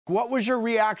What was your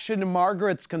reaction to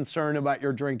Margaret's concern about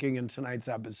your drinking in tonight's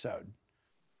episode?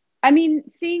 I mean,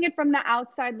 seeing it from the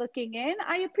outside looking in,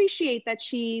 I appreciate that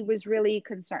she was really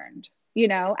concerned. You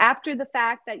know, after the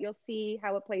fact that you'll see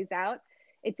how it plays out,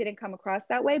 it didn't come across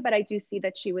that way, but I do see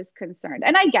that she was concerned.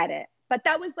 And I get it. But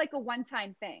that was like a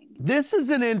one-time thing. This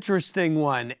is an interesting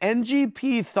one.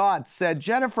 NGP Thoughts said,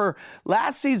 Jennifer,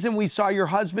 last season we saw your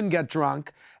husband get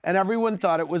drunk and everyone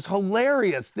thought it was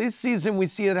hilarious. This season we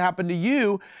see it happen to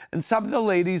you and some of the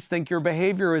ladies think your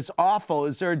behavior is awful.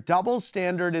 Is there a double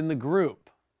standard in the group?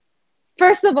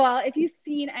 First of all, if you've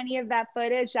seen any of that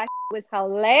footage, that was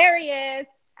hilarious.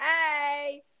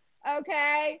 Hey,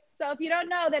 okay? So if you don't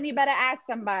know, then you better ask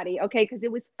somebody, okay? Because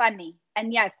it was funny.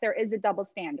 And yes, there is a double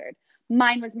standard.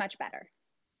 Mine was much better.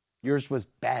 Yours was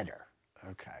better.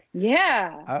 Okay.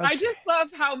 Yeah. Okay. I just love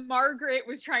how Margaret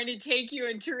was trying to take you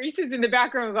and Teresa's in the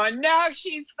background going, no,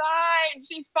 she's fine.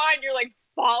 She's fine. You're like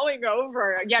falling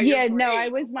over. Yeah, yeah, no, I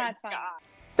was not fine.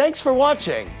 Thanks for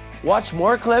watching. Watch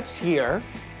more clips here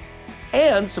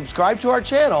and subscribe to our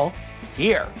channel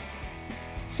here.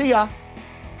 See ya.